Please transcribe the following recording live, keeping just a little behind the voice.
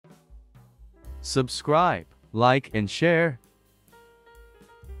Subscribe, like, and share.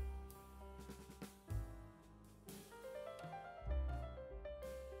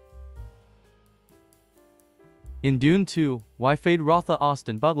 In Dune 2, why Feyd-Rautha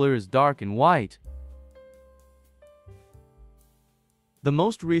Austin Butler is dark and white. The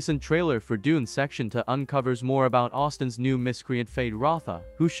most recent trailer for Dune Section 2 uncovers more about Austin's new miscreant Feyd-Rautha,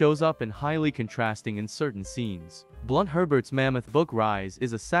 who shows up in highly contrasting in certain scenes. Blunt Herbert's mammoth book Rise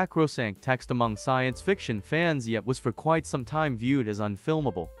is a sacrosanct text among science fiction fans, yet was for quite some time viewed as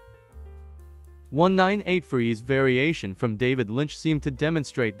unfilmable. 1983's variation from David Lynch seemed to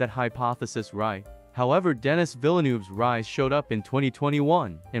demonstrate that hypothesis right. However, Denis Villeneuve's Rise showed up in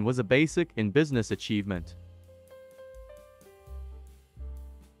 2021 and was a basic and business achievement.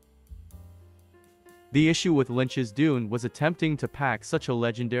 The issue with Lynch's Dune was attempting to pack such a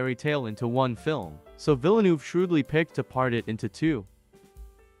legendary tale into one film, so Villeneuve shrewdly picked to part it into two.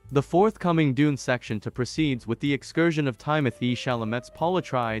 The forthcoming Dune Section 2 proceeds with the excursion of Timothée Chalamet's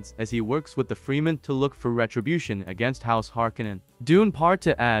Politrides as he works with the Freeman to look for retribution against House Harkonnen. Dune Part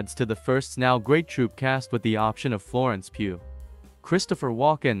 2 adds to the first's now great troupe cast with the option of Florence Pugh, Christopher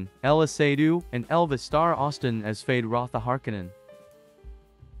Walken, Ella Seydoux, and Elvis star Austin as Feyd-Rautha Harkonnen.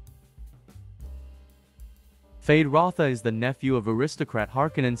 Feyd-Rautha is the nephew of aristocrat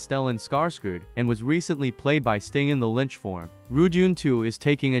Harkonnen Stellan Skarsgård and was recently played by Sting in the Lynch form. Dune 2 is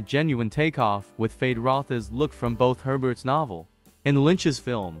taking a genuine takeoff with Feyd-Rautha's look from both Herbert's novel and Lynch's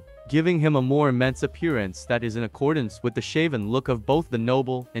film, giving him a more immense appearance that is in accordance with the shaven look of both the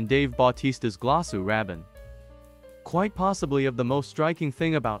noble and Dave Bautista's Glossu Rabin. Quite possibly of the most striking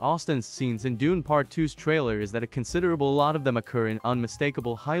thing about Austin's scenes in Dune Part 2's trailer is that a considerable lot of them occur in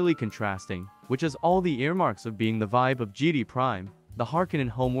unmistakable, highly contrasting, which has all the earmarks of being the vibe of GD Prime, the Harkonnen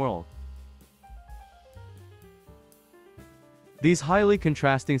homeworld. These highly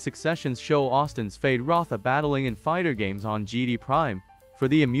contrasting successions show Austin's Feyd-Rautha battling in fighter games on GD Prime, for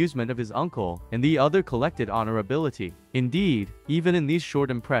the amusement of his uncle and the other collected honorability. Indeed, even in these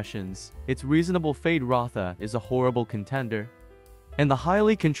short impressions, it's reasonable Feyd-Rautha is a horrible contender. And the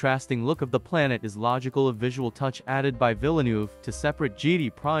highly contrasting look of the planet is logical, a visual touch added by Villeneuve to separate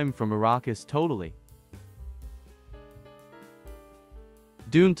GD Prime from Arrakis totally.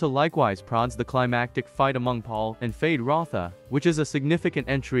 Dune 2 likewise prods the climactic fight among Paul and Feyd-Rautha, which is a significant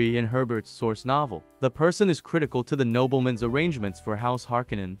entry in Herbert's source novel. The person is critical to the nobleman's arrangements for House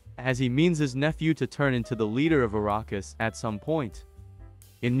Harkonnen, as he means his nephew to turn into the leader of Arrakis at some point.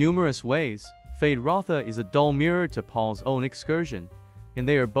 In numerous ways, Feyd-Rautha is a dull mirror to Paul's own excursion, and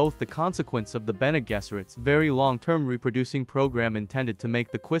they are both the consequence of the Bene Gesserit's very long-term reproducing program intended to make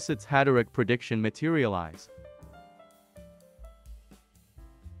the Kwisatz Haderach prediction materialize.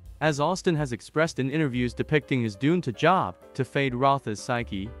 As Austin has expressed in interviews depicting his Dune 2 job to Feyd-Rautha's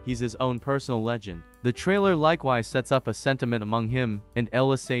psyche, he's his own personal legend. The trailer likewise sets up a sentiment among him and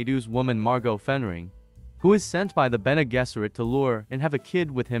Ella Seydoux's woman Margot Fenring, who is sent by the Bene Gesserit to lure and have a kid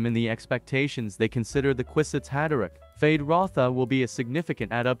with him in the expectations they consider the Kwisatz Haderach. Feyd-Rautha will be a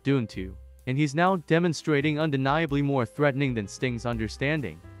significant add-up Dune 2, and he's now demonstrating undeniably more threatening than Sting's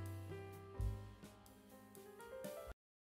understanding.